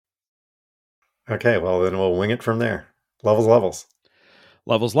Okay, well, then we'll wing it from there. Levels, levels.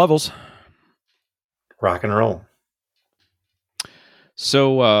 Levels, levels. Rock and roll.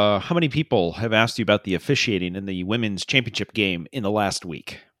 So, how many people have asked you about the officiating in the women's championship game in the last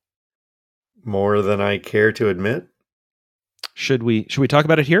week? More than I care to admit. Should we talk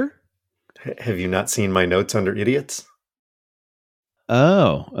about it here? Have you not seen my notes under idiots?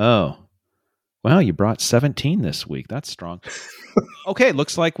 Oh. Wow, you brought 17 this week. That's strong. Okay,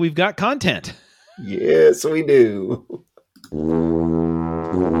 looks like we've got content. Yes, we do.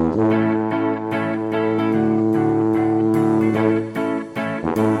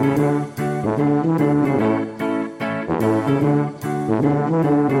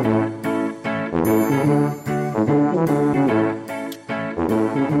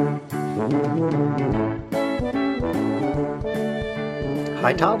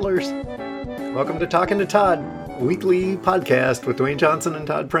 Hi, toddlers. Welcome to Talking to Todd, a weekly podcast with Dwayne Johnson and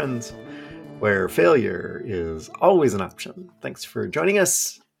Todd Prinz, where failure is always an option. Thanks for joining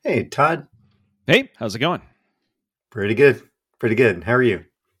us. Hey, Todd. Hey, how's it going? Pretty good. Pretty good. How are you?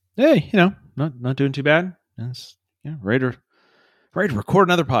 Hey, not doing too bad. It's, ready to record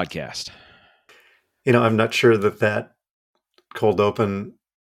another podcast. I'm not sure that cold open,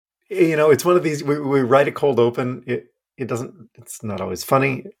 it's one of these, we write a cold open. It's not always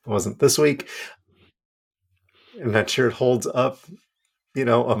funny. It wasn't this week. I'm not sure it holds up,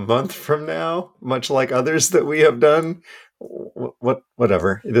 a month from now, much like others that we have done.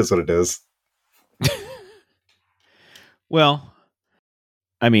 Whatever. It is what it is. Well,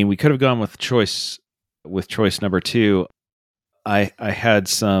 I mean, we could have gone with choice number 2. I had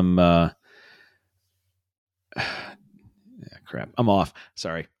some crap. I'm off.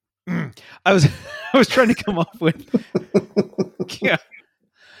 Sorry. I was trying to come up with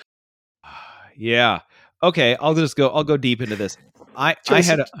yeah. Okay, I'll go deep into this.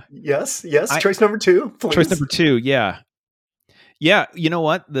 Yes. Choice number 2, please. Choice number 2, yeah. Yeah, you know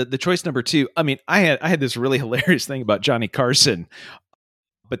what? The choice number 2, I mean, I had this really hilarious thing about Johnny Carson,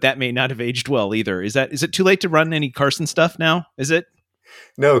 but that may not have aged well either. Is it too late to run any Carson stuff now? Is it?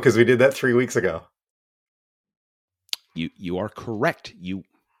 No, because we did that 3 weeks ago. You are correct. You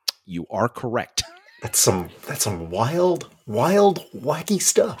are correct. That's some wild, wacky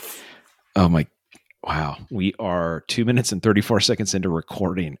stuff. Oh my! Wow, we are 2 minutes and 34 seconds into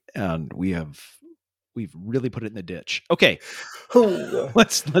recording, and we've really put it in the ditch. Okay,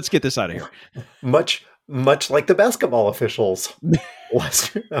 let's get this out of here. Much like the basketball officials.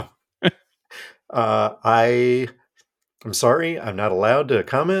 I'm sorry, I'm not allowed to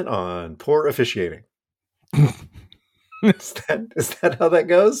comment on poor officiating. Is that how that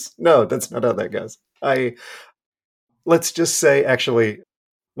goes? No, that's not how that goes. Let's just say, actually,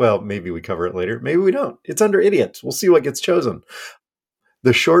 well, maybe we cover it later. Maybe we don't. It's under idiots. We'll see what gets chosen.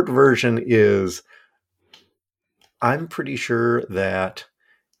 The short version is, I'm pretty sure that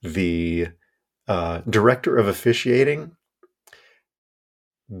the director of officiating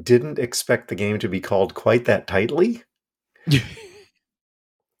didn't expect the game to be called quite that tightly.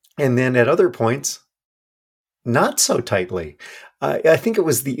 And then at other points, not so tightly. I think it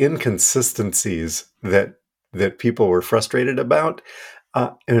was the inconsistencies that people were frustrated about.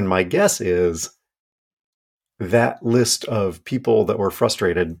 And my guess is that list of people that were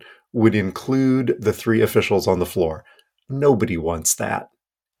frustrated would include the 3 officials on the floor. Nobody wants that.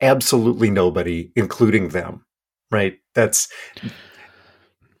 Absolutely nobody, including them. Right? That's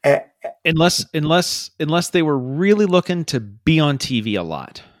unless they were really looking to be on TV a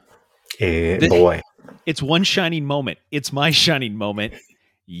lot. Boy. It's one shining moment. It's my shining moment.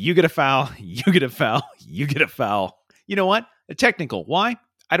 You get a foul. You get a foul. You get a foul. You know what? A technical. Why?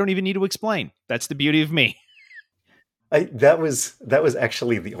 I don't even need to explain. That's the beauty of me. That was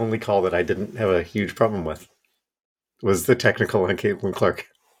actually the only call that I didn't have a huge problem with. Was the technical on Caitlin Clark.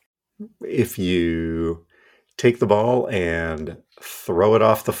 If you take the ball and throw it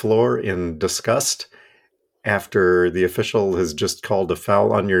off the floor in disgust after the official has just called a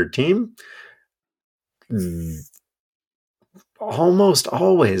foul on your team, almost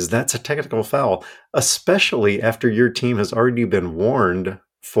always that's a technical foul, especially after your team has already been warned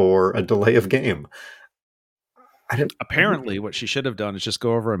for a delay of game. Apparently, what she should have done is just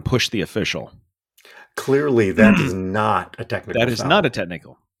go over and push the official. Clearly, that is not a technical foul. That is not a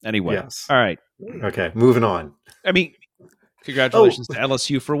technical. Anyway. Yes. All right. Okay, moving on. I mean, congratulations to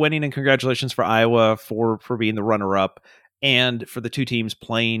LSU for winning, and congratulations for Iowa for being the runner-up, and for the 2 teams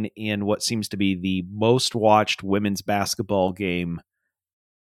playing in what seems to be the most watched women's basketball game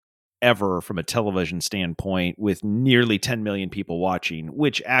ever from a television standpoint, with nearly 10 million people watching,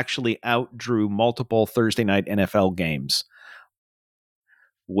 which actually outdrew multiple Thursday night NFL games,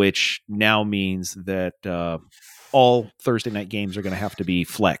 which now means that all Thursday night games are going to have to be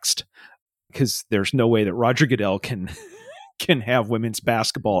flexed because there's no way that Roger Goodell can have women's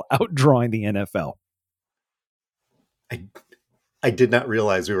basketball outdrawing the NFL. I did not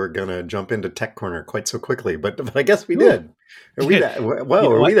realize we were going to jump into Tech Corner quite so quickly, but I guess we did. Are we that?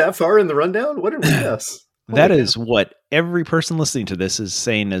 Well, are we that far in the rundown? What did we miss? That is what every person listening to this is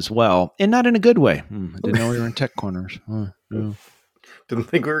saying as well, and not in a good way. I didn't know we were in Tech Corners. No. Didn't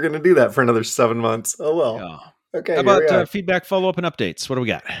think we were going to do that for another 7 months. Oh well. Yeah. Okay. How about feedback, follow up, and updates? What do we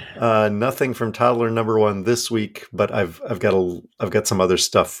got? Nothing from toddler number 1 this week, but I've got some other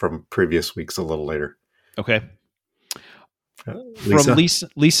stuff from previous weeks a little later. Okay. From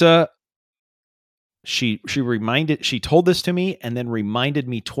Lisa, she told this to me and then reminded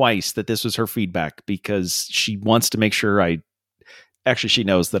me twice that this was her feedback because she wants to make sure she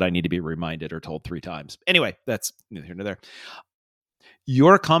knows that I need to be reminded or told 3 times. Anyway, that's neither here nor there.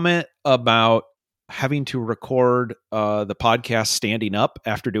 Your comment about having to record the podcast standing up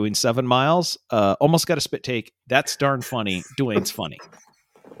after doing 7 miles, almost got a spit take. That's darn funny. Dwayne's funny.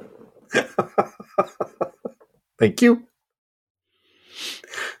 Thank you.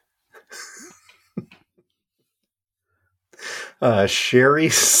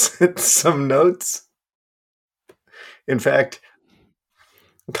 Sheri sent some notes. In fact,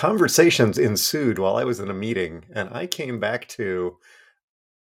 conversations ensued while I was in a meeting, and I came back to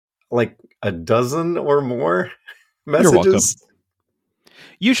like a dozen or more messages. You're welcome.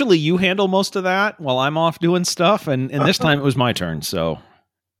 Usually you handle most of that while I'm off doing stuff, and this time it was my turn, so.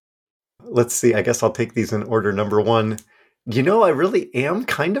 Let's see. I guess I'll take these in order. Number 1, I really am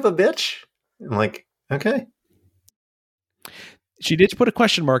kind of a bitch. I'm like, okay. She did put a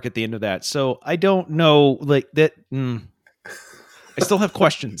question mark at the end of that, so I don't know, like that. I still have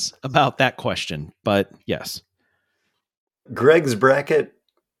questions about that question, but yes. Greg's bracket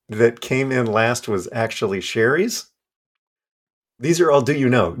that came in last was actually Sheri's. These are all do you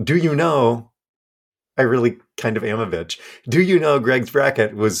know? Do you know? I really kind of am a bitch. Do you know Greg's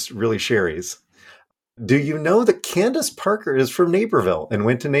bracket was really Sheri's? Do you know that Candace Parker is from Naperville and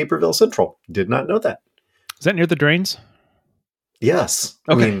went to Naperville Central? Did not know that. Is that near the drains? Yes.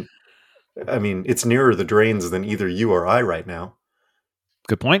 Okay. I mean, it's nearer the drains than either you or I right now.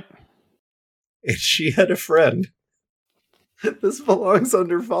 Good point. And she had a friend. This belongs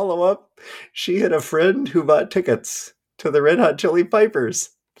under follow-up. She had a friend who bought tickets to the Red Hot Chili Pipers,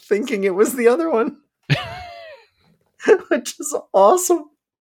 thinking it was the other one. Which is awesome.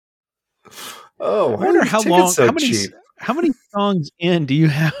 Oh, I wonder how long, so cheap? How many songs in do you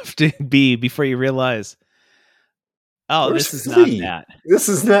have to be before you realize, oh, this is not that. This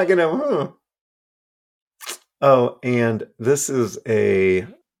is not going to... Oh, and this is I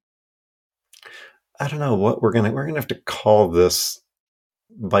don't know what we're going to have to call this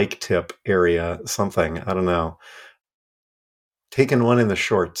bike tip area something. I don't know. Taking one in the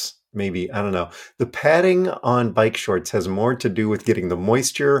shorts, maybe. I don't know. The padding on bike shorts has more to do with getting the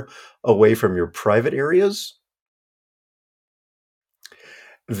moisture away from your private areas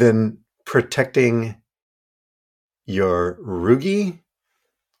than protecting your rugi,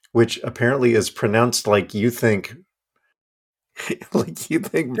 which apparently is pronounced like you think. Like you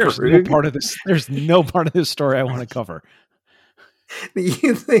think there's no part of this. There's no part of this story I want to cover.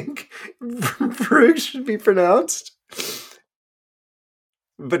 You think Brug should be pronounced?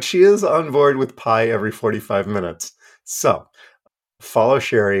 But she is on board with pie every 45 minutes. So follow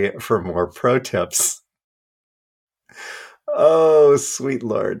Sheri for more pro tips. Oh, sweet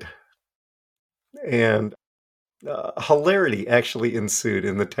Lord. And hilarity actually ensued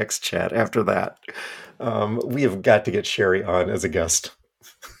in the text chat after that. We have got to get Sheri on as a guest.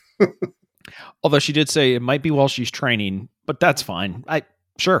 Although she did say it might be while she's training, but that's fine.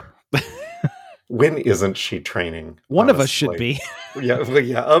 Sure. When isn't she training? One honestly. Of us should be. Yeah,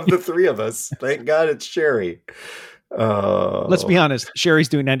 of the 3 of us. Thank God it's Sheri. Let's be honest. Sheri's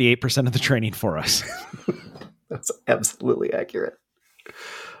doing 98% of the training for us. That's absolutely accurate.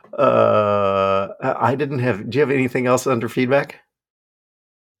 I didn't have... Do you have anything else under feedback?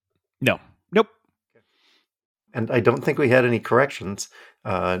 No. Nope. And I don't think we had any corrections.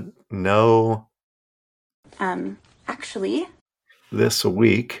 No. Actually. This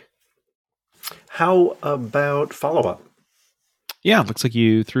week. How about follow-up? Yeah, looks like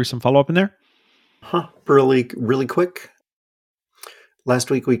you threw some follow-up in there. Really quick.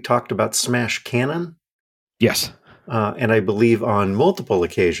 Last week we talked about Smash Cannon. Yes. And I believe on multiple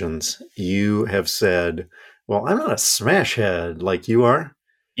occasions you have said, well, I'm not a smash head like you are.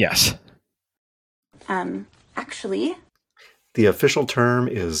 Yes. Actually. The official term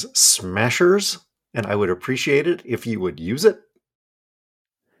is smashers, and I would appreciate it if you would use it.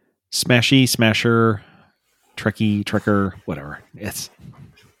 Smashy, smasher, tricky, tricker, whatever. I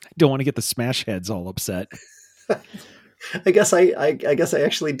don't want to get the smash heads all upset. I guess I guess I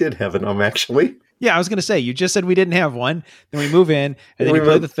actually did have an actually. Yeah, I was going to say, you just said we didn't have one. Then we move in, and then you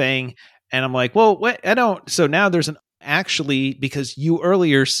play the thing, and I'm like, well, what? I don't. So now there's an actually, because you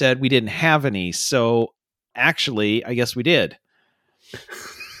earlier said we didn't have any. So actually, I guess we did.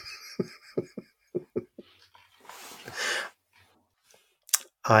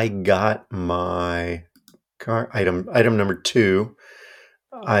 I got my car item number 2.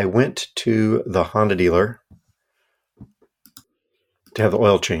 I went to the Honda dealer to have the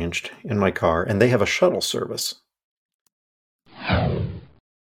oil changed in my car, and they have a shuttle service.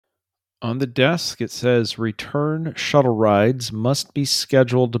 On the desk, it says return shuttle rides must be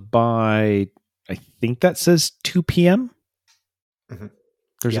scheduled by, I think that says 2 p.m. Mm-hmm.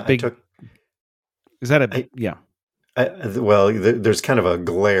 There's a big. Is that a yeah? Well, there's kind of a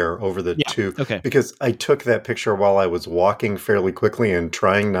glare over the 2. Okay. Because I took that picture while I was walking fairly quickly and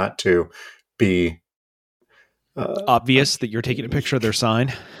trying not to be obvious that you're taking a picture of their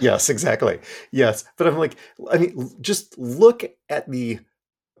sign. Yes, exactly. Yes. But I'm like, I mean, just look at the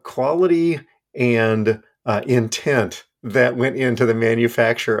quality and intent that went into the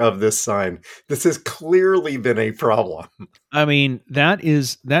manufacture of this sign. This has clearly been a problem. I mean, that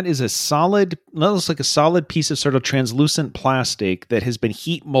is a solid, looks like a solid piece of sort of translucent plastic that has been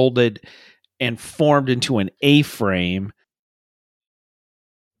heat molded and formed into an A-frame.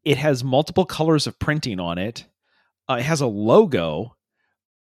 It has multiple colors of printing on it. It has a logo,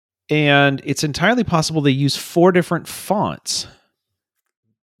 and it's entirely possible they use 4 different fonts.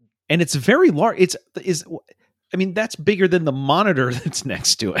 And it's very large. I mean, that's bigger than the monitor that's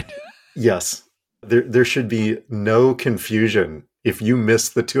next to it. Yes. There should be no confusion if you miss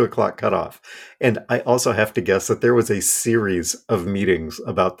the 2:00 cutoff. And I also have to guess that there was a series of meetings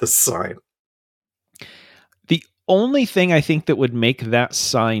about this sign. The only thing I think that would make that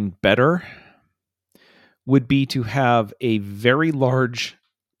sign better would be to have a very large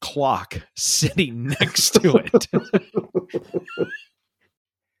clock sitting next to it.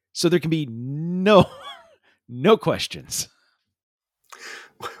 So there can be no questions.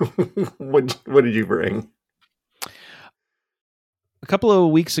 What did you bring? A couple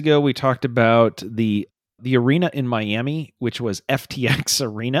of weeks ago, we talked about the arena in Miami, which was FTX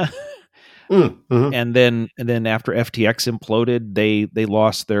Arena. Mm-hmm. And then after FTX imploded, they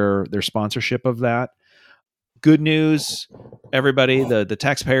lost their sponsorship of that. Good news, everybody, the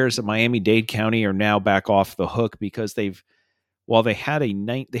taxpayers of Miami-Dade County are now back off the hook because they had a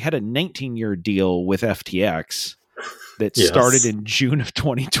 19-year deal with FTX that started in June of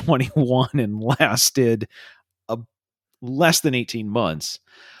 2021 and lasted less than 18 months.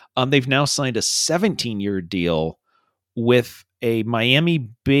 They've now signed a 17-year deal with a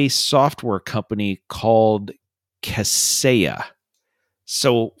Miami-based software company called Kaseya.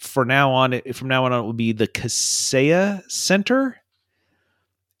 So from now on, it will be the Kaseya Center.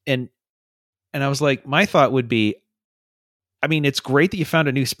 And I was like, my thought would be, I mean, it's great that you found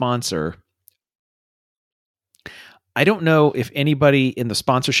a new sponsor. I don't know if anybody in the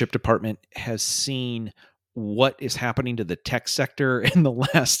sponsorship department has seen what is happening to the tech sector in the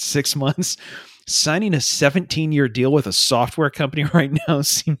last 6 months. Signing a 17-year deal with a software company right now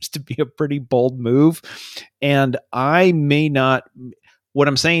seems to be a pretty bold move. And I may not, what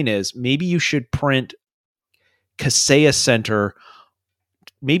I'm saying is maybe you should print Kaseya Center.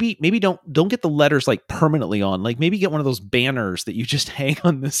 Maybe don't get the letters like permanently on, like maybe get one of those banners that you just hang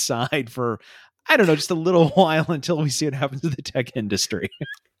on the side for, I don't know, just a little while until we see what happens to the tech industry.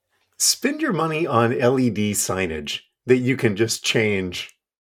 Spend your money on LED signage that you can just change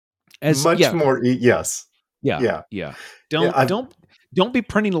more. Yes. Yeah. Don't be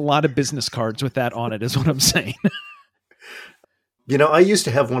printing a lot of business cards with that on it is what I'm saying. You know, I used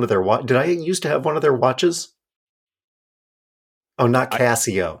to have one of their did I used to have one of their watches? Oh, not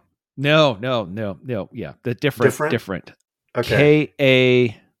Casio. No. Yeah. The different. Okay.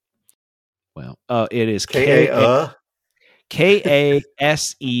 It is Kaseya.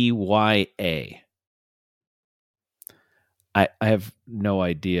 I have no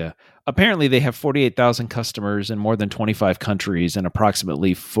idea. Apparently, they have 48,000 customers in more than 25 countries and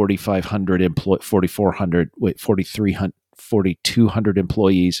approximately 4,200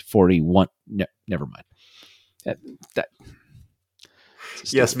 employees. 41. No, never mind.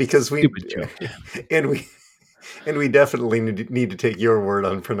 Yes, because we and we definitely need to take your word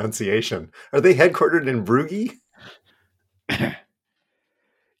on pronunciation. Are they headquartered in Brugge?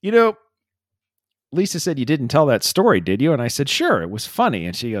 You know, Lisa said you didn't tell that story, did you? And I said, sure, it was funny.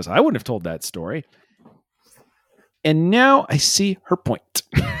 And she goes, I wouldn't have told that story. And now I see her point.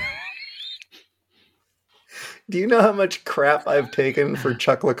 Do you know how much crap I've taken for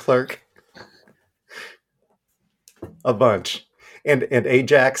Chuck Leclerc? A bunch. And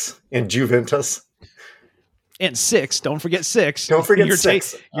Ajax and Juventus. And 6. Don't forget 6. Don't forget your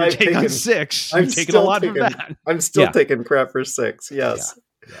 6. Your take on 6. You've taken a lot of that. I'm still taking crap for 6. Yes.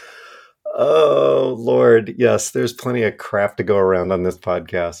 Yeah. Oh, Lord. Yes, there's plenty of crap to go around on this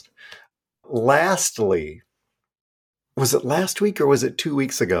podcast. Lastly, was it last week or was it 2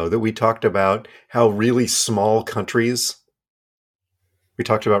 weeks ago that we talked about how really small countries? We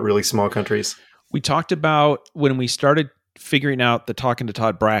talked about really small countries. We talked about when we started figuring out the Talking to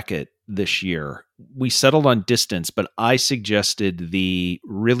Todd bracket this year, we settled on distance, but I suggested the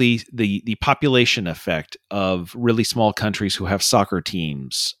population effect of really small countries who have soccer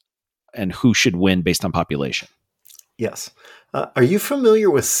teams and who should win based on population. Yes. Are you familiar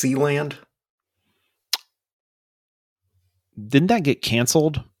with Sealand? Didn't that get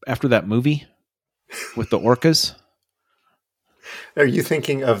canceled after that movie with the orcas? Are you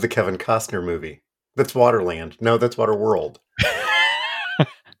thinking of the Kevin Costner movie? That's Waterland. No, that's Waterworld.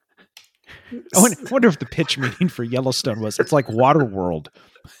 I wonder if the pitch meeting for Yellowstone was, it's like Waterworld,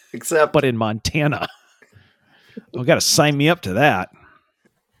 but in Montana. Oh, got to sign me up to that.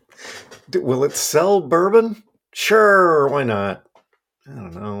 Will it sell bourbon? Sure, why not? I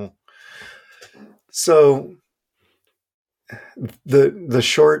don't know. So the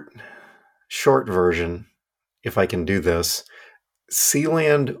short version, if I can do this,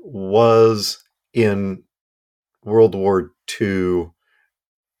 Sealand was in World War II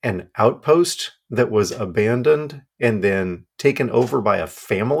an outpost that was abandoned and then taken over by a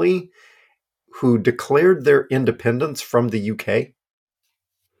family who declared their independence from the UK.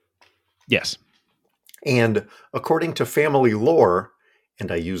 Yes. And according to family lore,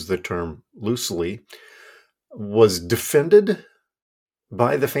 and I use the term loosely, was defended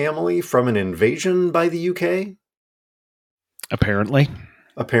by the family from an invasion by the UK. Apparently.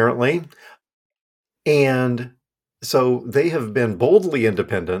 And so they have been boldly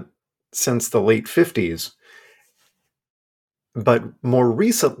independent since the late 50s. But more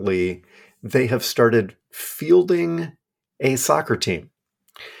recently, they have started fielding a soccer team.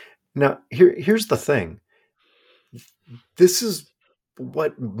 Now, here's the thing. This is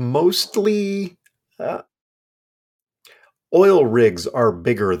what mostly oil rigs are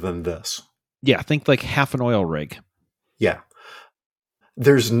bigger than this. Yeah, think like half an oil rig. Yeah.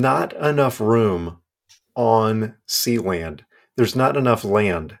 There's not enough room on Sealand. There's not enough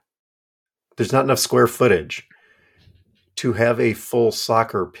land. There's not enough square footage to have a full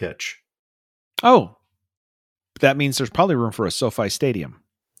soccer pitch. Oh, that means there's probably room for a SoFi Stadium.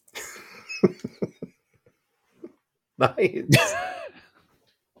 Nice.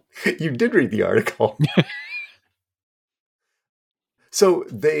 You did read the article. So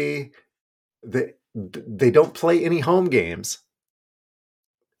they don't play any home games.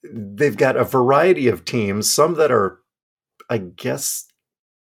 They've got a variety of teams, some that are, I guess,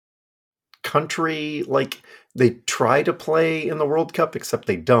 country, like they try to play in the World Cup, except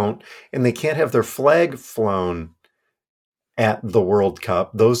they don't, and they can't have their flag flown at the World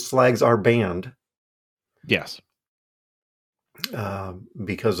Cup. Those flags are banned. Yes.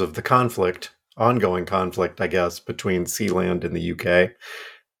 Because of the ongoing conflict, I guess, between Sealand and the UK.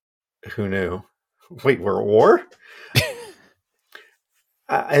 Who knew? Wait, we're at war?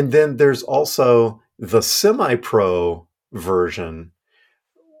 And then there's also the semi-pro version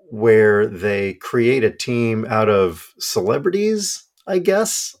where they create a team out of celebrities, I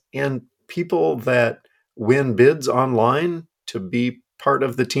guess, and people that win bids online to be part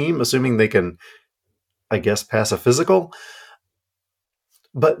of the team, assuming they can, I guess, pass a physical.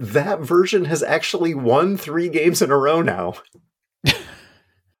 But that version has actually won 3 games in a row now.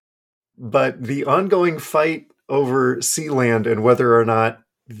 But the ongoing fight over Sealand and whether or not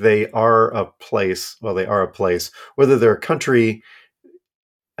they are a place, whether they're a country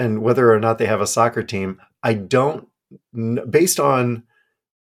and whether or not they have a soccer team, I don't, based on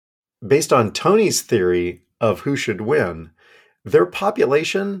Tony's theory of who should win, their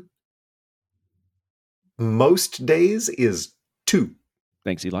population most days is 2.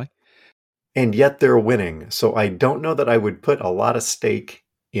 Thanks, Eli. And yet they're winning. So I don't know that I would put a lot of stake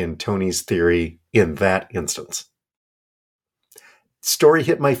in Tony's theory in that instance. Story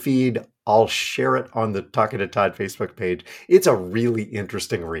hit my feed. I'll share it on the Talking to Todd Facebook page. It's a really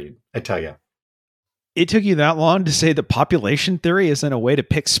interesting read, I tell you. It took you that long to say the population theory isn't a way to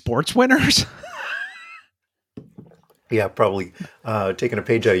pick sports winners? Yeah, probably taking a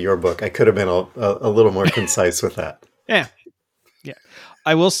page out of your book. I could have been a little more concise with that. Yeah.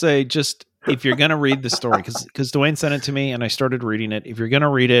 I will say, just if you're going to read the story, because Dewayne sent it to me and I started reading it. If you're going to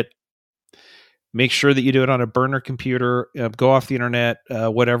read it, Make sure that you do it on a burner computer. Go off the internet,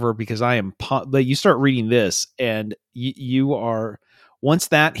 whatever, because I am. But you start reading this, and you are, once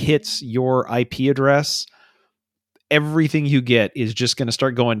that hits your IP address, everything you get is just going to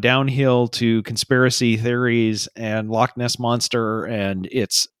start going downhill to conspiracy theories and Loch Ness monster, and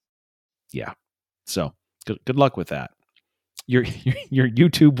it's yeah. So good luck with that. Your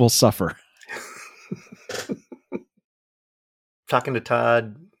YouTube will suffer. Talking to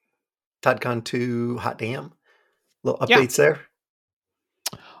Todd, ToddCon 2, hot damn. Little updates there?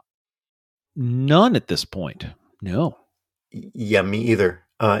 None at this point. No. Yeah, me either.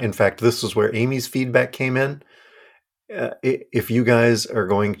 In fact, this is where Amy's feedback came in. If you guys are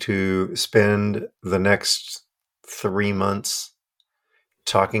going to spend the next 3 months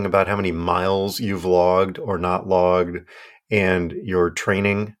talking about how many miles you've logged or not logged and your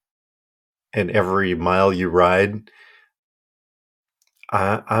training and every mile you ride,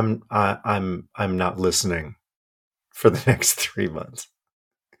 I'm not listening for the next 3 months.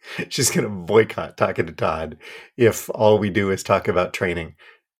 She's going to boycott talking to Todd if all we do is talk about training.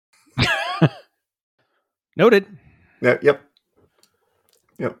 Noted. Yep.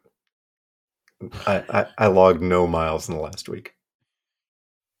 I logged no miles in the last week.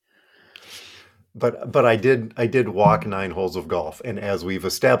 But I did walk 9 holes of golf, and as we've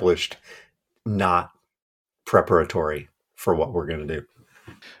established, not preparatory for what we're going to do.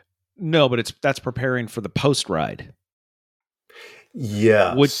 No, but that's preparing for the post ride.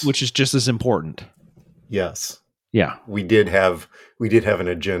 Yes, which is just as important. Yes. Yeah. We did have an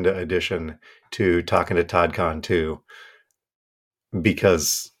agenda addition to talking to ToddCon 2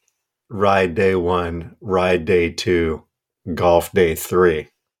 because ride day 1, ride day 2, golf day 3.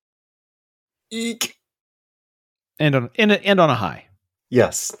 Eek. And on a high.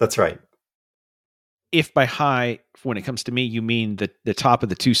 Yes, that's right. If by high, when it comes to me, you mean the top of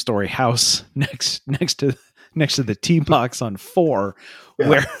the 2-story house next to the tee box on 4,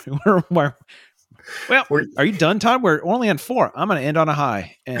 yeah. where well, are you done, Todd? We're only on 4. I'm going to end on a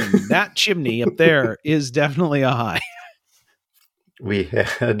high, and that chimney up there is definitely a high. I've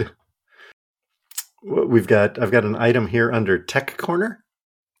got an item here under Tech Corner.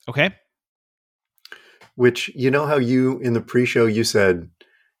 Okay. Which, you know how you, in the pre-show, you said,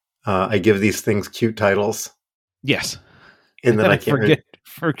 I give these things cute titles? Yes. And then I can't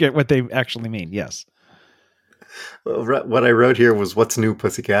forget what they actually mean. Yes. Well, what I wrote here was, "What's new,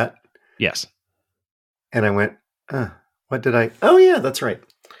 Pussycat?" Yes. And I went, what did I? Oh, yeah, that's right.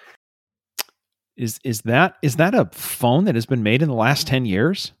 Is that a phone that has been made in the last 10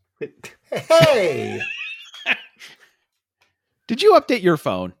 years? Hey! Did you update your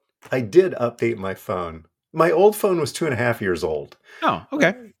phone? I did update my phone. My old phone was 2.5 years old. Oh,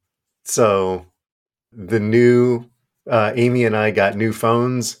 okay. So the new Amy and I got new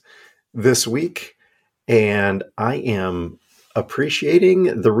phones this week, and I am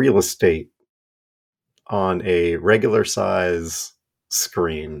appreciating the real estate on a regular size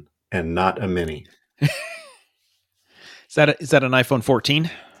screen and not a mini. Is that an iPhone 14?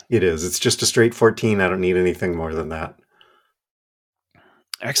 It is. It's just a straight 14. I don't need anything more than that.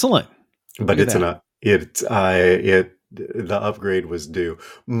 Excellent. But the upgrade was due,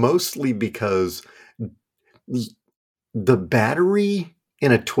 mostly because the battery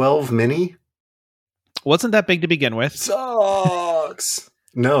in a 12 mini wasn't that big to begin with. Sucks.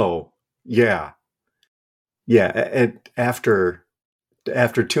 No. Yeah. And after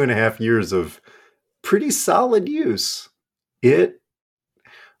 2.5 years of pretty solid use, it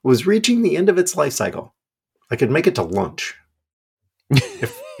was reaching the end of its life cycle. I could make it to lunch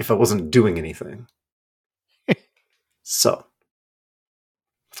if I wasn't doing anything. So,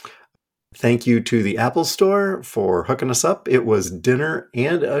 thank you to the Apple Store for hooking us up. It was dinner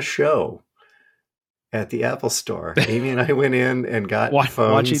and a show at the Apple Store. Amy and I went in and got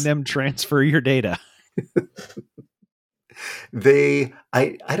phones. Watching them transfer your data. I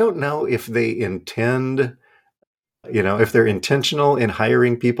don't know if they intend, if they're intentional in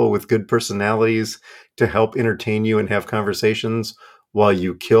hiring people with good personalities to help entertain you and have conversations while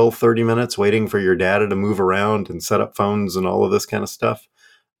you kill 30 minutes waiting for your data to move around and set up phones and all of this kind of stuff.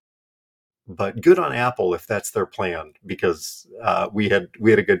 But good on Apple if that's their plan, because we had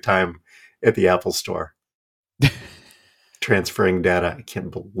a good time at the Apple Store transferring data. I can't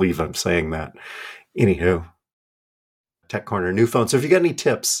believe I'm saying that. Anywho, Tech Corner, new phone. So if you got any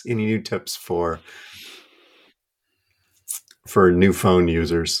new tips for new phone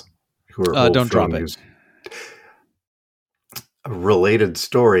users who are old, don't drop it. A related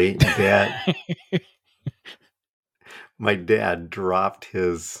story, my dad dropped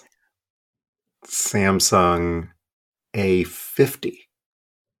his Samsung A50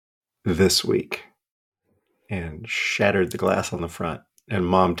 this week and shattered the glass on the front. And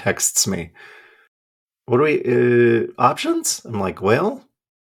Mom texts me, what do we, options? I'm like, well,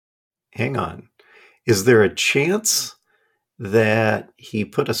 hang on. Is there a chance that he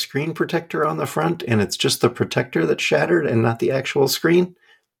put a screen protector on the front and it's just the protector that shattered and not the actual screen?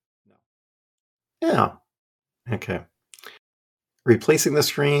 No. Yeah. Okay. Replacing the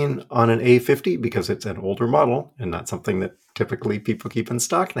screen on an A50 because it's an older model and not something that typically people keep in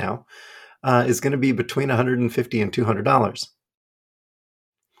stock now is going to be between $150 and $200.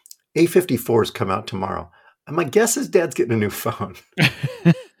 A54s come out tomorrow. My guess is Dad's getting a new phone.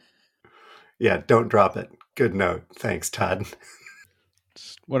 Yeah, don't drop it. Good note. Thanks, Todd.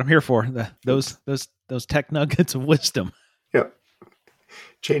 It's what I'm here for. Those tech nuggets of wisdom. Yep.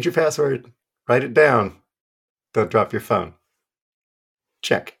 Change your password. Write it down. Don't drop your phone.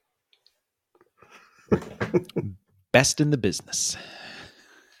 Check. Best in the business.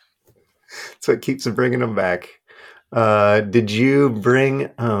 So it keeps bringing them back. Did you bring...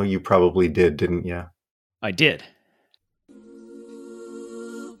 Oh, you probably did, didn't you? I did.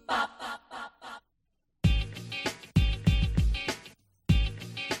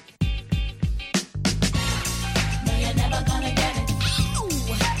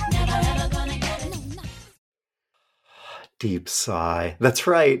 Deep sigh. That's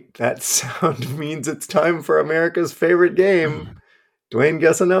right. That sound means it's time for America's favorite game. Dewayne,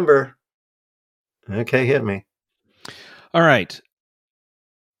 guess a number. Okay, hit me. All right.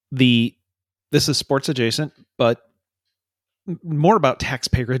 This is sports adjacent, but more about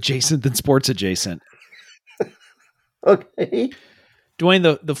taxpayer adjacent than sports adjacent. Okay.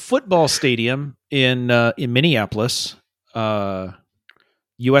 Dewayne, the football stadium in Minneapolis,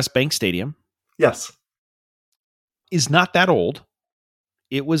 U.S. Bank Stadium. Yes. Is not that old.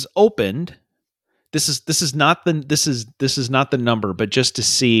 It was opened. This is not the number, but just to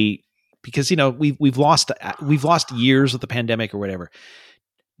see, because we've lost years with the pandemic or whatever.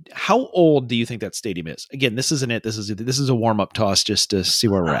 How old do you think that stadium is? Again, this isn't it. This is a warm up toss just to see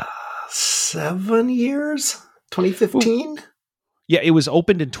where we're at. 7 years. 2015. Yeah, it was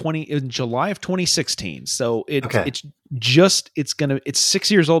opened in July of 2016. So it's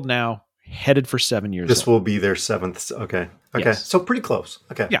 6 years old now. Headed for 7 years. This will be their 7th. Okay. Yes. So pretty close.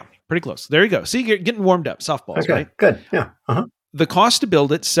 Okay. Yeah, pretty close. There you go. See, you're getting warmed up. Softballs, okay, right? Good. Yeah. Uh-huh. The cost to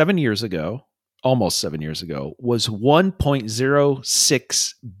build it 7 years ago, almost 7 years ago, was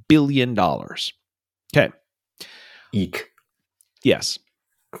 $1.06 billion. Okay. Eek. Yes.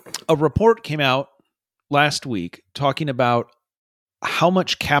 A report came out last week talking about how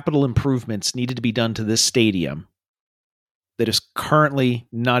much capital improvements needed to be done to this stadium that is currently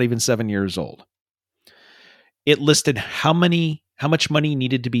not even 7 years old. It listed how much money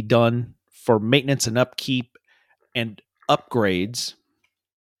needed to be done for maintenance and upkeep and upgrades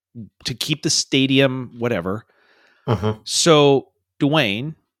to keep the stadium, whatever. Uh-huh. So,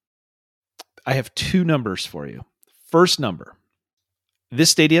 Dewayne, I have two numbers for you. First number,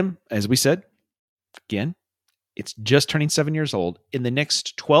 this stadium, as we said, again, it's just turning 7 years old. In the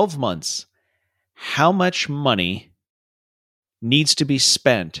next 12 months, how much money needs to be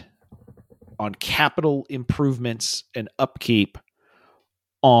spent on capital improvements and upkeep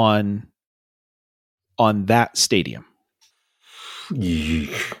on that stadium? I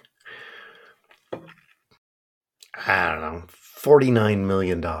don't know. $49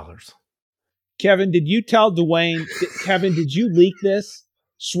 million. Kevin, did you tell Dewayne? Kevin, did you leak this?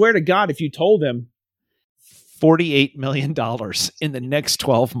 Swear to God, if you told him. $48 million in the next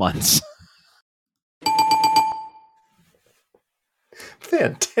 12 months.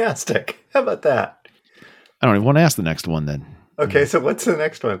 Fantastic. How about that? I don't even want to ask the next one then. Okay, so what's the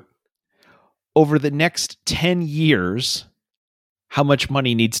next one? Over the next 10 years, how much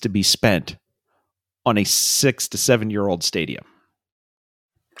money needs to be spent on a 6 to 7 year old stadium?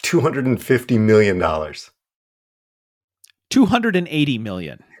 $250 million. $280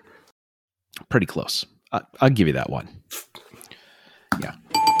 million. Pretty close. I'll give you that one. Yeah.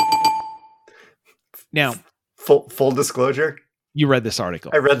 Now, full disclosure. You read this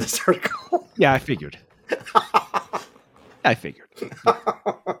article. I read this article. Yeah, I figured.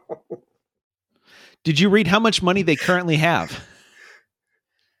 Did you read how much money they currently have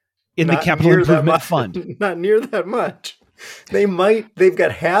in the Capital Improvement Fund? Not near that much. They've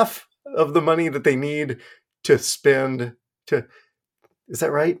got half of the money that they need to spend to. Is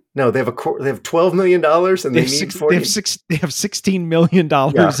that right? No, they have $12 million and they need 40. They have $16 million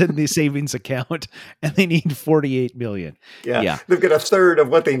in the savings account and they need $48 million. Yeah. They've got a third of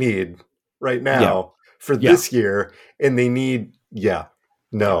what they need right now for this year. And they need, they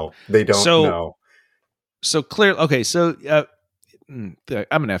don't know. So clear. Okay. So I'm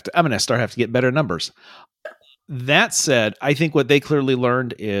gonna have to get better numbers. That said, I think what they clearly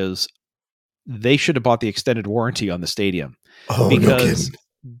learned is they should have bought the extended warranty on the stadium. Oh, no kidding.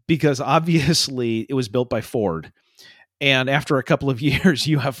 Because obviously it was built by Ford, and after a couple of years,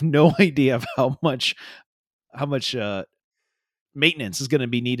 you have no idea of how much maintenance is going to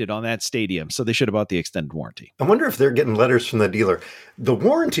be needed on that stadium. So they should have bought the extended warranty. I wonder if they're getting letters from the dealer. The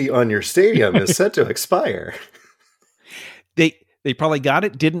warranty on your stadium is set to expire. They probably got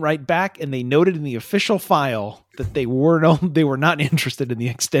it, didn't write back, and they noted in the official file that they were not interested in the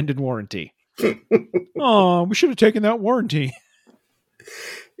extended warranty. Oh, we should have taken that warranty.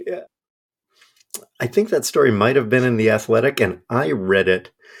 Yeah. I think that story might have been in The Athletic, and I read it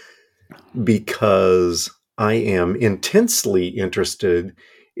because I am intensely interested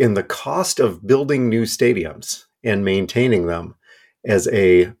in the cost of building new stadiums and maintaining them as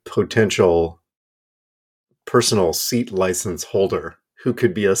a potential personal seat license holder who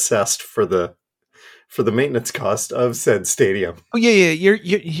could be assessed for the maintenance cost of said stadium. Oh yeah.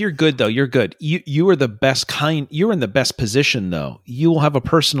 You're good though. You're good. You are the best kind. You're in the best position though. You will have a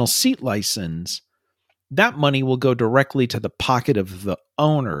personal seat license. That money will go directly to the pocket of the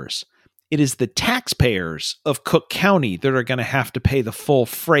owners. It is the taxpayers of Cook County that are going to have to pay the full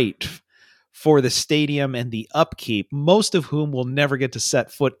freight for the stadium and the upkeep, most of whom will never get to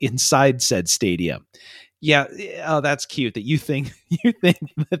set foot inside said stadium. Yeah, oh, that's cute that you think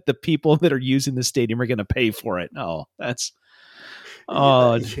that the people that are using the stadium are going to pay for it. No, that's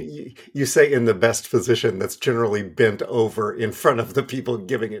you say in the best position that's generally bent over in front of the people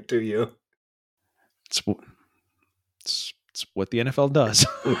giving it to you. It's what the NFL does.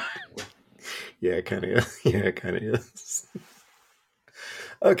 Yeah, it kind of is.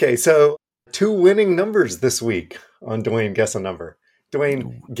 Okay, so 2 winning numbers this week on Dewayne Guess a Number.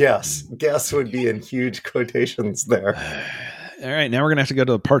 Dewayne, guess would be in huge quotations there. All right, now we're going to have to go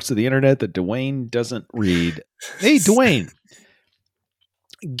to the parts of the internet that Dewayne doesn't read. Hey, Dewayne,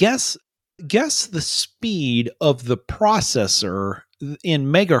 guess the speed of the processor in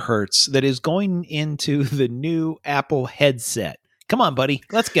megahertz that is going into the new Apple headset. Come on, buddy.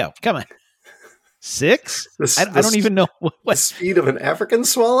 Let's go. Come on. 6? I don't even know. What the speed of an African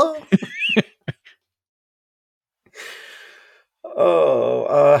swallow?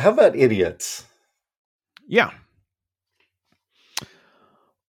 How about idiots? Yeah.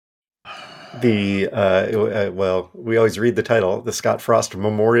 Well, we always read the title, the Scott Frost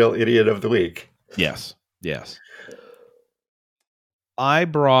Memorial Idiot of the Week. Yes. I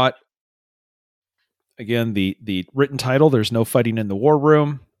brought, again, the written title, There's No Fighting in the War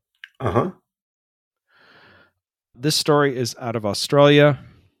Room. Uh-huh. This story is out of Australia.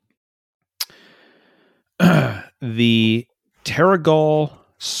 The Terrigal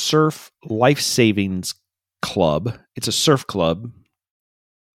Surf Life Savings Club. It's a surf club.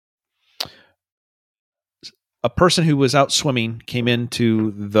 A person who was out swimming came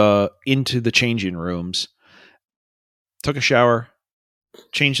into the changing rooms, took a shower,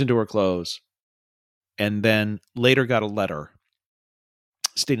 changed into her clothes, and then later got a letter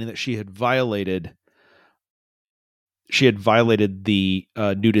stating that she had violated the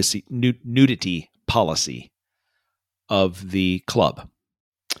nudity policy of the club.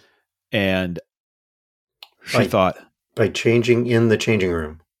 And she thought, by changing in the changing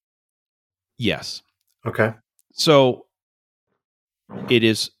room. Yes. Okay. So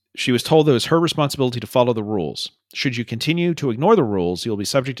she was told that it was her responsibility to follow the rules. Should you continue to ignore the rules, you'll be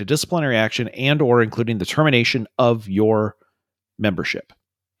subject to disciplinary action and or including the termination of your membership.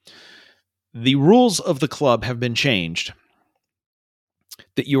 The rules of the club have been changed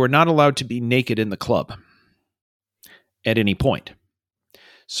that you are not allowed to be naked in the club at any point.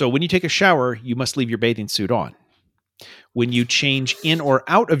 So when you take a shower, you must leave your bathing suit on. When you change in or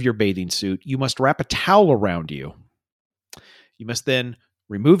out of your bathing suit, you must wrap a towel around you. You must then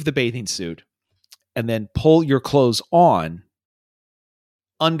remove the bathing suit and then pull your clothes on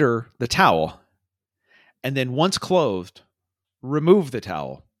under the towel. And then once clothed, remove the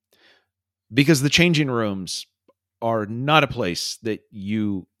towel. Because the changing rooms are not a place that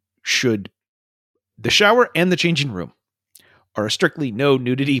you should. The shower and the changing room are a strictly no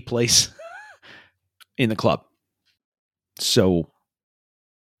nudity place in the club. So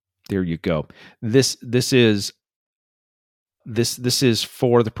there you go. This is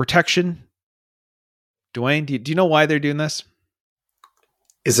for the protection. Dewayne, do you know why they're doing this?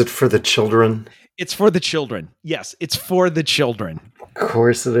 Is it for the children? It's for the children. Yes, it's for the children. Of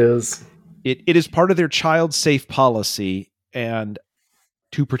course it is. It is part of their child safe policy and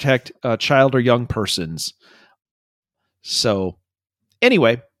to protect child or young persons. So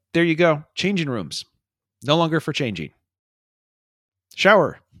anyway, there you go. Changing rooms. No longer for changing.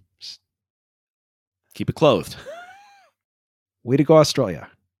 Shower. Keep it clothed. Way to go, Australia.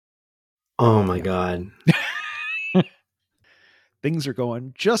 Oh my God. Things are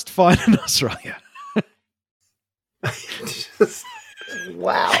going just fine in Australia.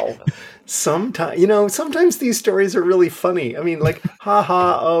 Wow. Sometimes these stories are really funny. I mean, like,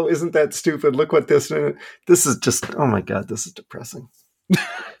 haha, oh, isn't that stupid? Look what this is just, oh my God, this is depressing.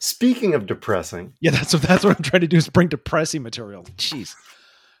 Speaking of depressing. Yeah, that's what I'm trying to do is bring depressing material. Jeez.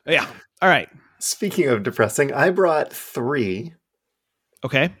 Yeah. All right. Speaking of depressing, I brought 3.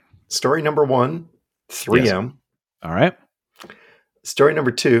 Okay. Story number 1, 3M. Yes. All right. Story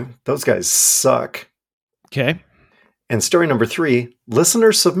number 2, those guys suck. Okay. And story number 3,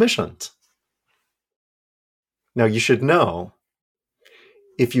 listener submissions. Now you should know,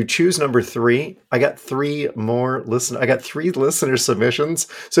 if you choose number 3, I got 3 listener submissions.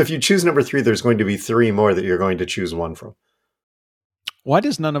 So if you choose number 3, there's going to be 3 more that you're going to choose one from. Why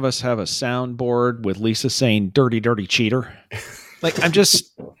does none of us have a soundboard with Lisa saying "dirty, dirty cheater"? Like, I'm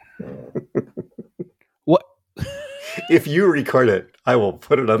just what? If you record it, I will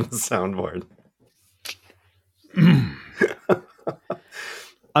put it on the soundboard.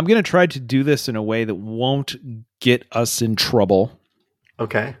 I'm going to try to do this in a way that won't get us in trouble.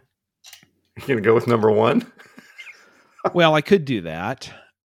 Okay. You're going to go with number 1? Well, I could do that.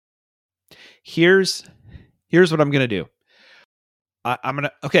 Here's what I'm going to do. I'm going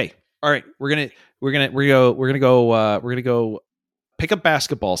to, okay. All right. We're going to go pick up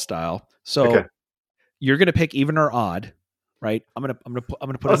basketball style. So Okay. you're going to pick even or odd, right? I'm going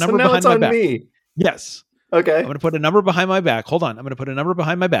to put a so number now behind it's my on back. me. Yes. Okay. I'm going to put a number behind my back. Hold on. I'm going to put a number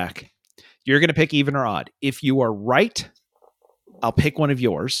behind my back. You're going to pick even or odd. If you are right, I'll pick one of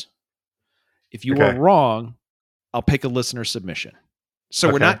yours. If you are wrong, I'll pick a listener submission. So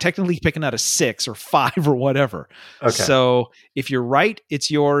we're not technically picking out a 6 or 5 or whatever. Okay. So if you're right,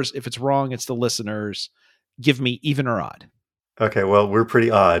 it's yours. If it's wrong, it's the listeners. Give me even or odd. Okay. Well, we're pretty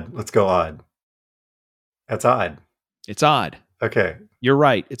odd. Let's go odd. That's odd. It's odd. Okay. You're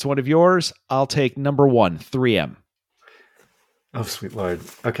right. It's one of yours. I'll take number 1, 3M. Oh, sweet Lord.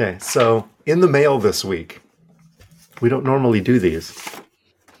 Okay. So in the mail this week, we don't normally do these.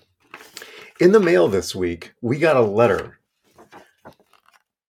 In the mail this week, we got a letter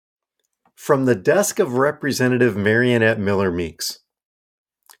from the desk of Representative Marionette Miller Meeks,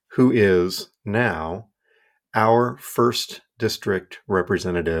 who is now our 1st district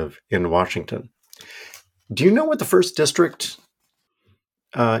representative in Washington. Do you know what the 1st district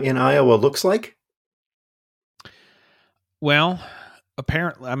in Iowa looks like? Well,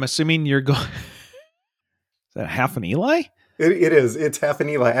 apparently, I'm assuming you're going. Is that half an Eli? It is. It's half an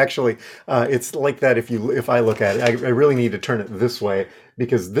Eli. Actually, it's like that. If I look at it, I really need to turn it this way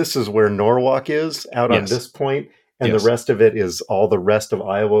because this is where Norwalk is out on this point, and the rest of it is all the rest of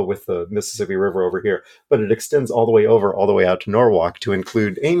Iowa with the Mississippi River over here. But it extends all the way out to Norwalk to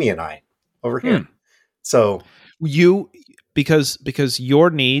include Amy and I over here. So because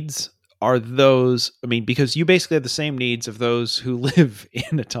your needs are those. I mean, because you basically have the same needs of those who live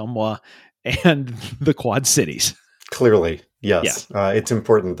in Ottumwa and the Quad Cities. Clearly, yes. It's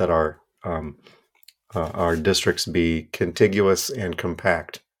important that our districts be contiguous and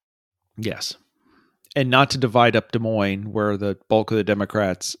compact. Yes. And not to divide up Des Moines, where the bulk of the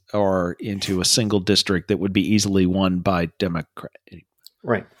Democrats are, into a single district that would be easily won by Democrat.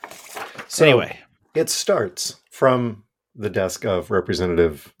 Right. So anyway, it starts from the desk of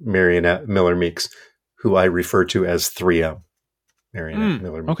Representative Marionette Miller Meeks, who I refer to as 3M. Marionette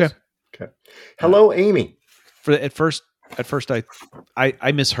Miller Meeks. Okay. Hello, Amy. At first,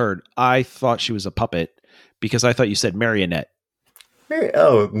 I misheard. I thought she was a puppet because I thought you said marionette.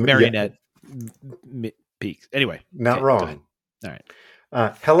 Marionette. Peaks. Anyway, not wrong. All right.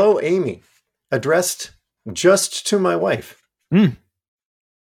 Hello, Amy. Addressed just to my wife.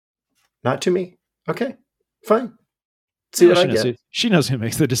 Not to me. Okay, fine. See what I get. She knows who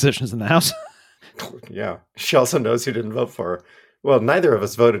makes the decisions in the house. Yeah. She also knows who didn't vote for her. Well, neither of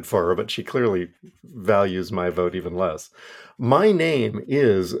us voted for her, but she clearly values my vote even less. My name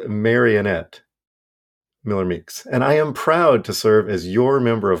is Marionette Miller Meeks, and I am proud to serve as your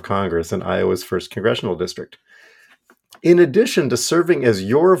member of Congress in Iowa's 1st congressional district. In addition to serving as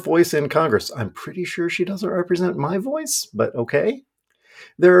your voice in Congress, I'm pretty sure she doesn't represent my voice, but okay.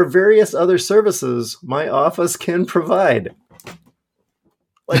 There are various other services my office can provide.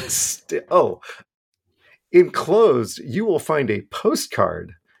 Enclosed, you will find a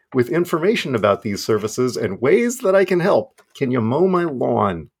postcard with information about these services and ways that I can help. Can you mow my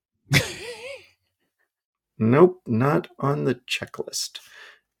lawn? Nope, not on the checklist.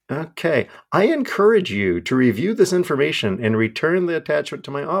 Okay. I encourage you to review this information and return the attachment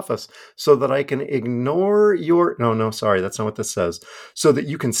to my office so that I can ignore your... No, sorry, that's not what this says. So that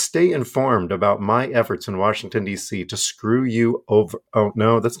you can stay informed about my efforts in Washington, D.C. to screw you over. Oh,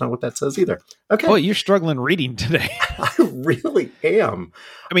 no, that's not what that says either. Okay. Boy, you're struggling reading today. I really am.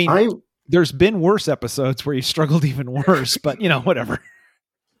 I mean, there's been worse episodes where you struggled even worse, but, whatever.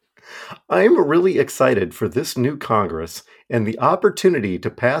 I'm really excited for this new Congress and the opportunity to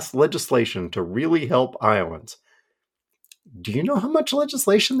pass legislation to really help Iowans. Do you know how much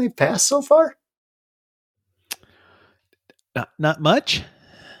legislation they've passed so far? Not much.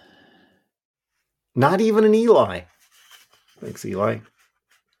 Not even an Eli. Thanks, Eli.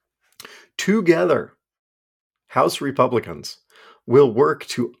 Together, House Republicans will work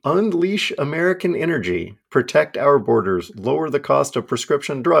to unleash American energy, protect our borders, lower the cost of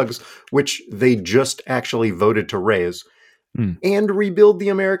prescription drugs, which they just actually voted to raise, and rebuild the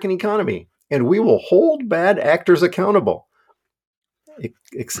American economy. And we will hold bad actors accountable,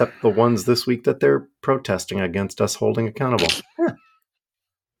 except the ones this week that they're protesting against us holding accountable.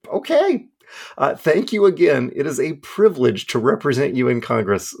 Okay. Thank you again. It is a privilege to represent you in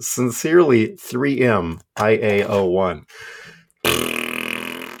Congress. Sincerely, 3M IA01.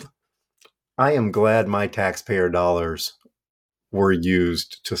 I am glad my taxpayer dollars were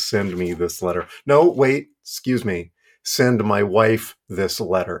used to send me this letter. No, wait, excuse me. Send my wife this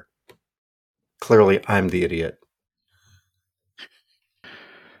letter. Clearly, I'm the idiot.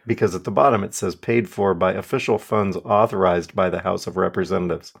 Because at the bottom it says paid for by official funds authorized by the House of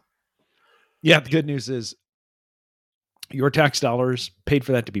Representatives. Yeah, the good news is your tax dollars paid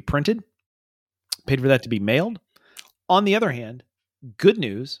for that to be printed, paid for that to be mailed. On the other hand, good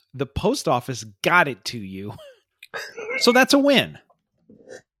news, the post office got it to you. So that's a win.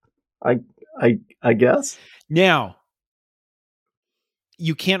 I guess. Now,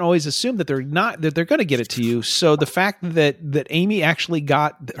 you can't always assume that they're going to get it to you. So the fact that Amy actually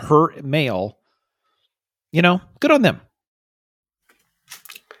got her mail, good on them.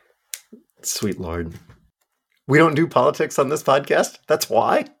 Sweet Lord. We don't do politics on this podcast? That's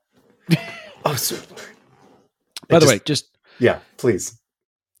why? Oh, sweet Lord. By the way, yeah, please.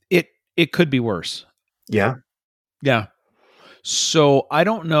 It could be worse. Yeah. Yeah. So I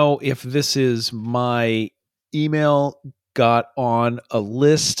don't know if this is my email got on a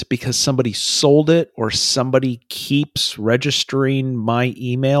list because somebody sold it or somebody keeps registering my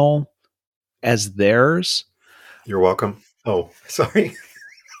email as theirs. You're welcome. Oh, sorry.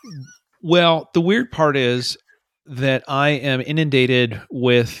 Well, the weird part is that I am inundated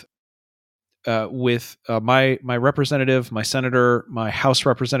with my representative, my senator, my House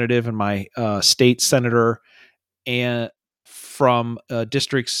representative, and my state senator, and from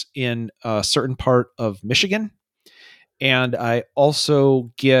districts in a certain part of Michigan. And I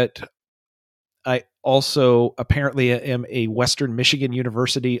also apparently am a Western Michigan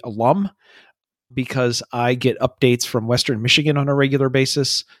University alum because I get updates from Western Michigan on a regular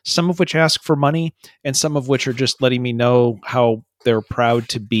basis, some of which ask for money and some of which are just letting me know how they're proud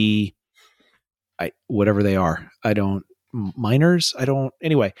to be whatever they are. Minors.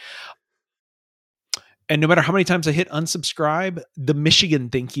 Anyway. And no matter how many times I hit unsubscribe, the Michigan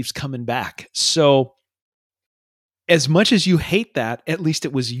thing keeps coming back. So as much as you hate that, at least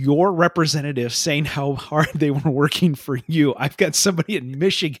it was your representative saying how hard they were working for you. I've got somebody in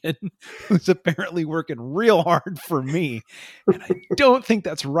Michigan who's apparently working real hard for me. And I don't think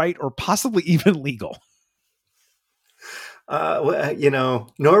that's right or possibly even legal.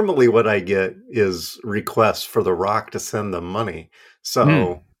 Normally what I get is requests for The Rock to send them money.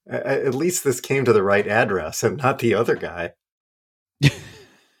 So at least this came to the right address and not the other guy.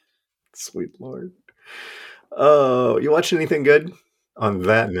 Sweet Lord. Oh, you watch anything good? On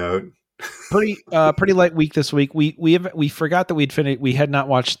that note, pretty light week this week. We forgot that we had not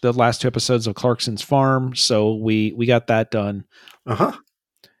watched the last 2 episodes of Clarkson's Farm, so we got that done.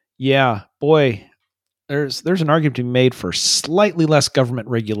 Yeah, boy, there's an argument to be made for slightly less government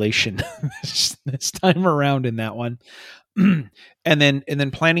regulation this time around in that one. and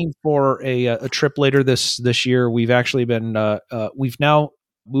then planning for a trip later this year. We've actually been we've now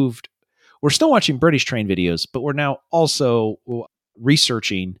moved. We're still watching British train videos, but we're now also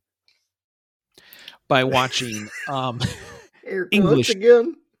researching by watching English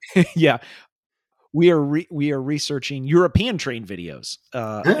again. Yeah, we are researching European train videos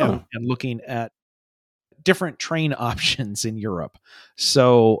and looking at different train options in Europe.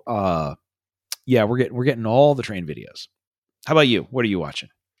 So yeah, we're getting all the train videos. How about you? What are you watching?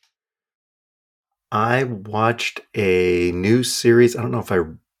 I watched a new series. I don't know if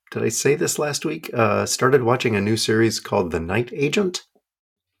did I say this last week? Started watching a new series called The Night Agent.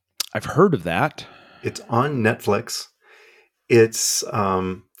 I've heard of that. It's on Netflix. It's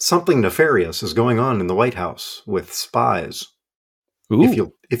something nefarious is going on in the White House with spies.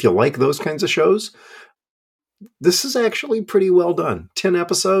 Ooh. If you like those kinds of shows, this is actually pretty well done. 10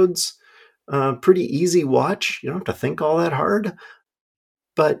 episodes, pretty easy watch. You don't have to think all that hard.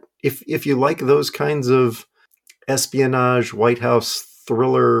 But if you like those kinds of espionage, White House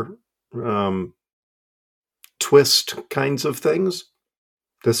thriller, twist kinds of things,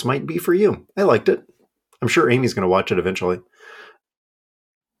 this might be for you. I liked it. I'm sure Amy's going to watch it eventually.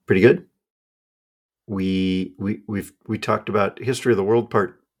 Pretty good. We talked about History of the World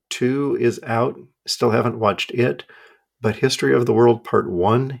Part 2 is out. Still haven't watched it, but History of the World Part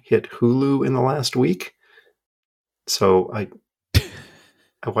 1 hit Hulu in the last week. So I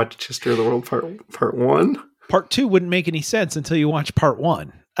watched History of the World Part 1. Part 2 wouldn't make any sense until you watch Part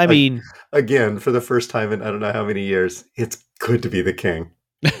 1. I mean, again, for the first time in I don't know how many years, it's good to be the king.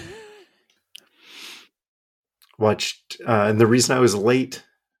 Watched, and the reason I was late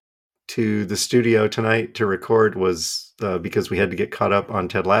to the studio tonight to record was because we had to get caught up on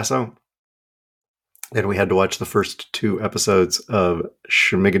Ted Lasso, and we had to watch the first 2 episodes of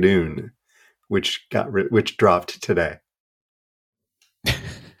Shmigadoon, which dropped today.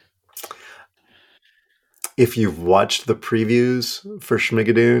 If you've watched the previews for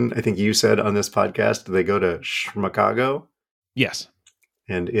Shmigadoon, I think you said on this podcast they go to Chicago. Yes.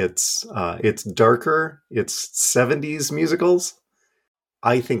 And it's darker. It's 70s musicals.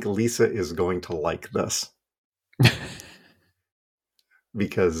 I think Lisa is going to like this.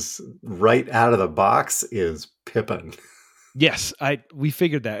 Because right out of the box is Pippin. Yes, we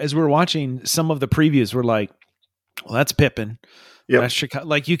figured that. As we're watching some of the previews, we're like, well, that's Pippin. Yep. That's Chicago.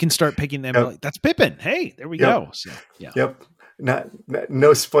 Like you can start picking them. Like, that's Pippin. Hey, there we go. So, yeah. Yep.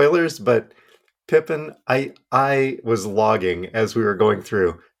 No spoilers, but Pippin, I was logging as we were going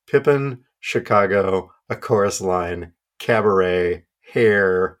through. Pippin, Chicago, A Chorus Line, Cabaret,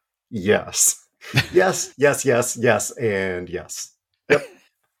 Hair, yes. Yes, yes, yes, yes, and yes. Yep.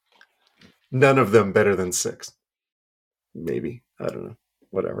 None of them better than 6. Maybe. I don't know.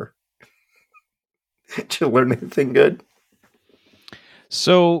 Whatever. Did you learn anything good?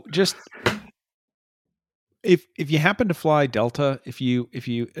 So just if you happen to fly Delta, if you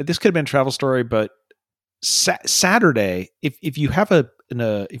this could have been a travel story, but Saturday, if you have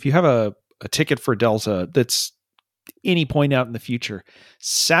a ticket for Delta that's any point out in the future,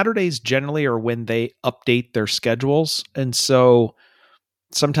 Saturdays generally are when they update their schedules, and so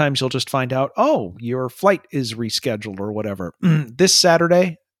sometimes you'll just find out, oh, your flight is rescheduled or whatever. This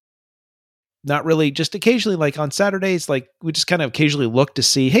Saturday, not really, just occasionally, like on Saturdays, like we just kind of occasionally look to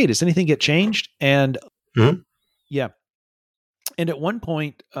see, hey, does anything get changed? And yeah. And at one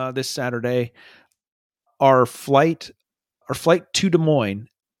point this Saturday, our flight to Des Moines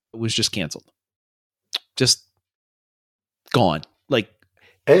was just canceled. Just gone. Like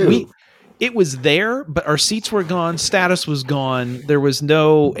it was there, but our seats were gone. Status was gone. There was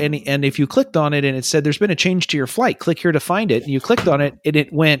no any. And if you clicked on it and it said, there's been a change to your flight, click here to find it. And you clicked on it and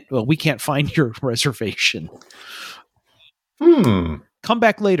it went, well, we can't find your reservation. Come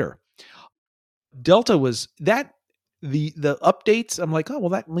back later. Delta was that the updates. I'm like, oh, well,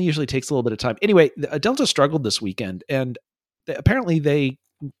 that usually takes a little bit of time. Anyway, Delta struggled this weekend and apparently they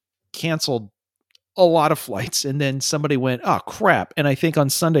canceled a lot of flights, and then somebody went, oh crap. And I think on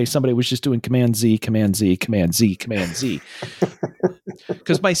Sunday somebody was just doing Command Z, Command Z, Command Z, Command Z.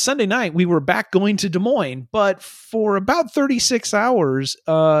 Because by Sunday night we were back going to Des Moines, but for about 36 hours,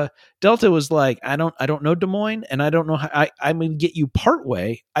 Delta was like, I don't know Des Moines, and I don't know how I'm going to get you part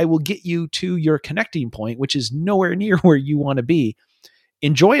way. I will get you to your connecting point, which is nowhere near where you want to be.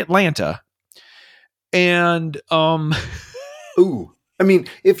 Enjoy Atlanta. And ooh. I mean,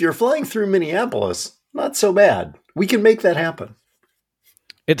 if you're flying through Minneapolis, not so bad. We can make that happen.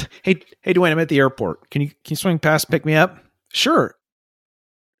 Hey, Dewayne, I'm at the airport. Can you swing past, pick me up? Sure.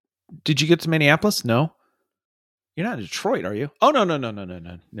 Did you get to Minneapolis? No. You're not in Detroit, are you? Oh, no.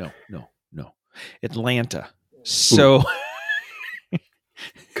 Atlanta. So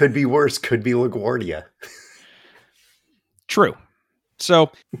could be worse. Could be LaGuardia. True.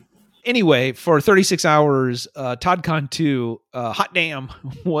 So anyway, for 36 hours, ToddCon 2, hot damn,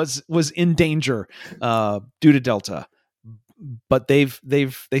 was in danger due to Delta, but they've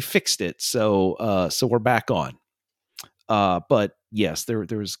fixed it, so we're back on. But yes,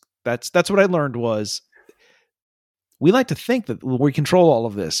 that's what I learned was we like to think that we control all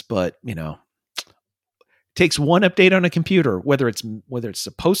of this, but it takes one update on a computer, whether it's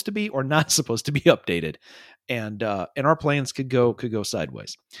supposed to be or not supposed to be updated. And our plans could go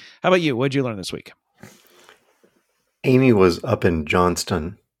sideways. How about you? What did you learn this week? Amy was up in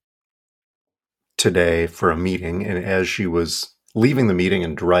Johnston today for a meeting, and as she was leaving the meeting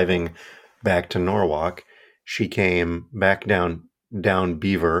and driving back to Norwalk, she came back down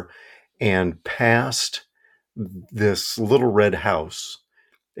Beaver and passed this little red house.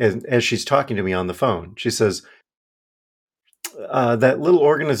 As she's talking to me on the phone, she says, that little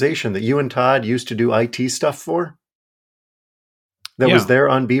organization that you and Todd used to do IT stuff for, that was there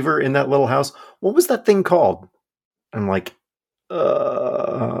on Beaver in that little house, what was that thing called? I'm like,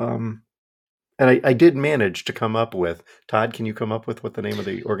 and I did manage to come up with, Todd, can you come up with what the name of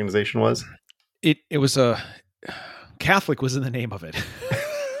the organization was? It was a Catholic was in the name of it.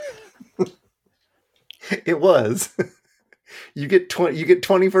 It was. You get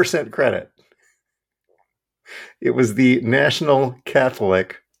 20% credit. It was the National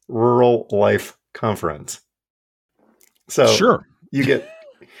Catholic Rural Life Conference. So sure, you get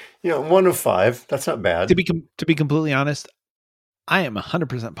 1 of 5. That's not bad. To be completely honest, I am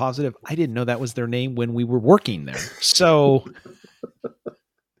 100% positive I didn't know that was their name when we were working there. So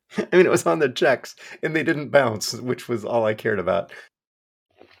I mean, it was on the checks and they didn't bounce, which was all I cared about.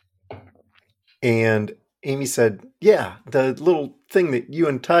 And Amy said, yeah, the little thing that you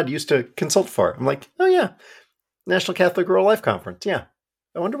and Todd used to consult for. I'm like, oh yeah, National Catholic Rural Life Conference. Yeah.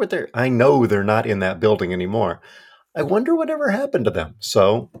 I wonder what I know they're not in that building anymore. I wonder whatever happened to them.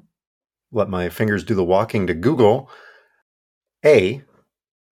 So let my fingers do the walking to Google. A,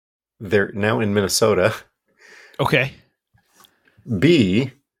 they're now in Minnesota. Okay.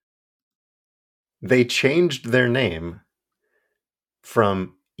 B, they changed their name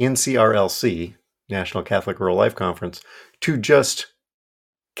from NCRLC, National Catholic Rural Life Conference, to just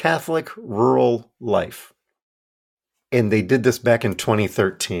Catholic Rural Life. And they did this back in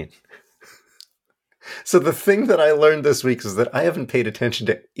 2013. So the thing that I learned this week is that I haven't paid attention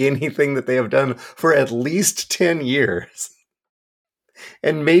to anything that they have done for at least 10 years.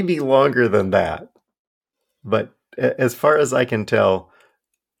 And maybe longer than that. But as far as I can tell,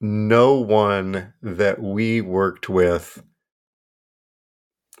 no one that we worked with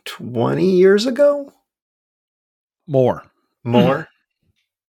 20 years ago? More.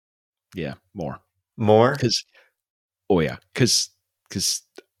 Yeah, more. Because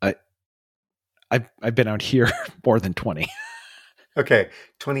I've been out here more than 20. Okay,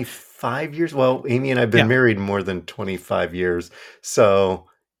 25 years. Well, Amy and I've been married more than 25 years. So,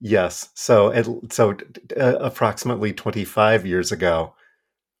 yes. So approximately 25 years ago,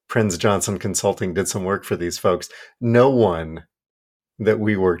 Prinz Johnson Consulting did some work for these folks. No one that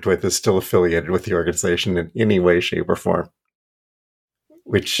we worked with is still affiliated with the organization in any way, shape, or form.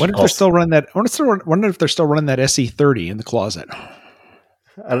 Which wonder if they're still running that. Wonder if they're still running that SE30 in the closet. I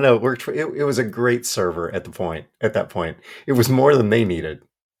don't know. It was a great server at that point. It was more than they needed.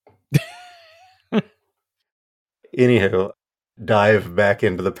 Anywho, dive back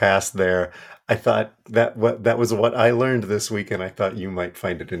into the past there. I thought that was what I learned this week, and I thought you might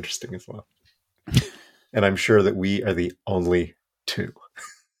find it interesting as well. And I'm sure that we are the only two.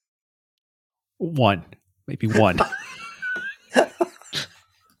 Maybe one.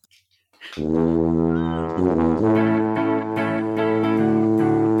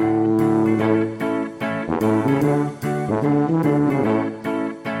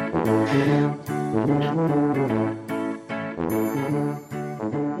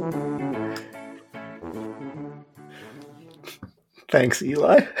 Thanks,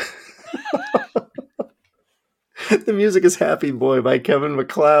 Eli. The music is Happy Boy by Kevin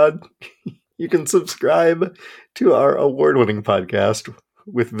MacLeod. You can subscribe to our award-winning podcast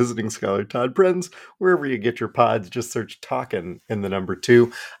with visiting scholar Todd Prinz. Wherever you get your pods, just search Talkin' and the number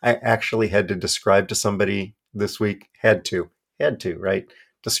 2. I actually had to describe to somebody this week, had to, right?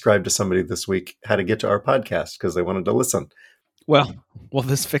 Describe to somebody this week how to get to our podcast because they wanted to listen. Well,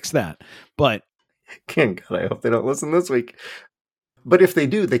 this fixed that. But God, I hope they don't listen this week. But if they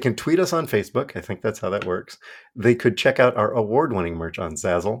do, they can tweet us on Facebook. I think that's how that works. They could check out our award-winning merch on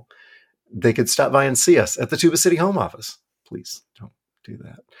Zazzle. They could stop by and see us at the Tuba City home office. Please don't do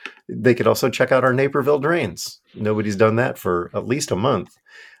that. They could also check out our Naperville drains. Nobody's done that for at least a month.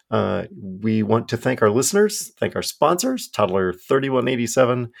 We want to thank our listeners, thank our sponsors, Toddler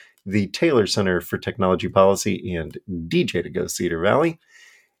 3187, the Taylor Center for Technology Policy, and DJ to Go Cedar Valley.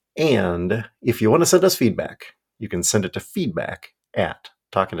 And if you want to send us feedback, you can send it to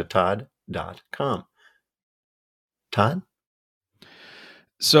feedback@talkingtotodd.com. Todd?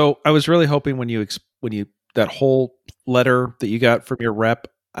 So I was really hoping when you that whole letter that you got from your rep,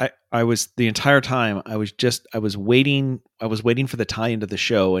 I was the entire time I was waiting for the tie into the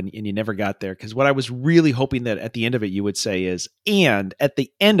show and you never got there, because what I was really hoping that at the end of it you would say is, and at the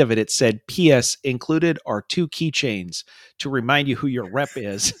end of it said, P.S. included are 2 keychains to remind you who your rep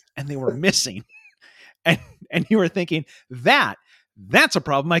is, and they were missing. And you were thinking, that's a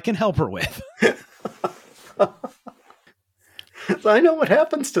problem I can help her with. I know what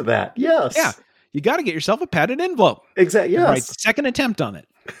happens to that. Yes. Yeah. You got to get yourself a padded envelope. Exactly. Yes. Right. Second attempt on it,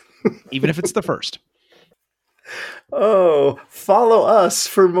 even if it's the first. Oh, follow us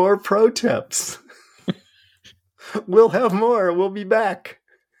for more pro tips. We'll have more. We'll be back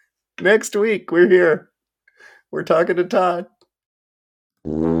next week. We're here. We're talking to Todd.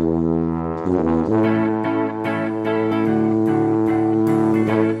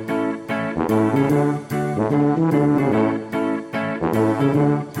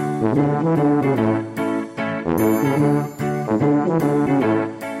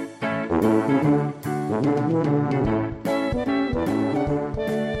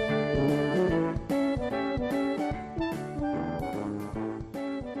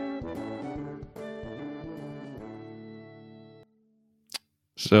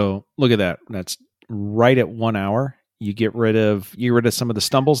 So look at that. That's right at 1 hour. You get rid of some of the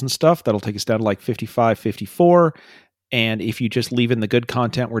stumbles and stuff. That'll take us down to like 55, 54. And if you just leave in the good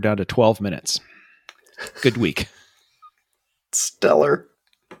content, we're down to 12 minutes. Good week. Stellar.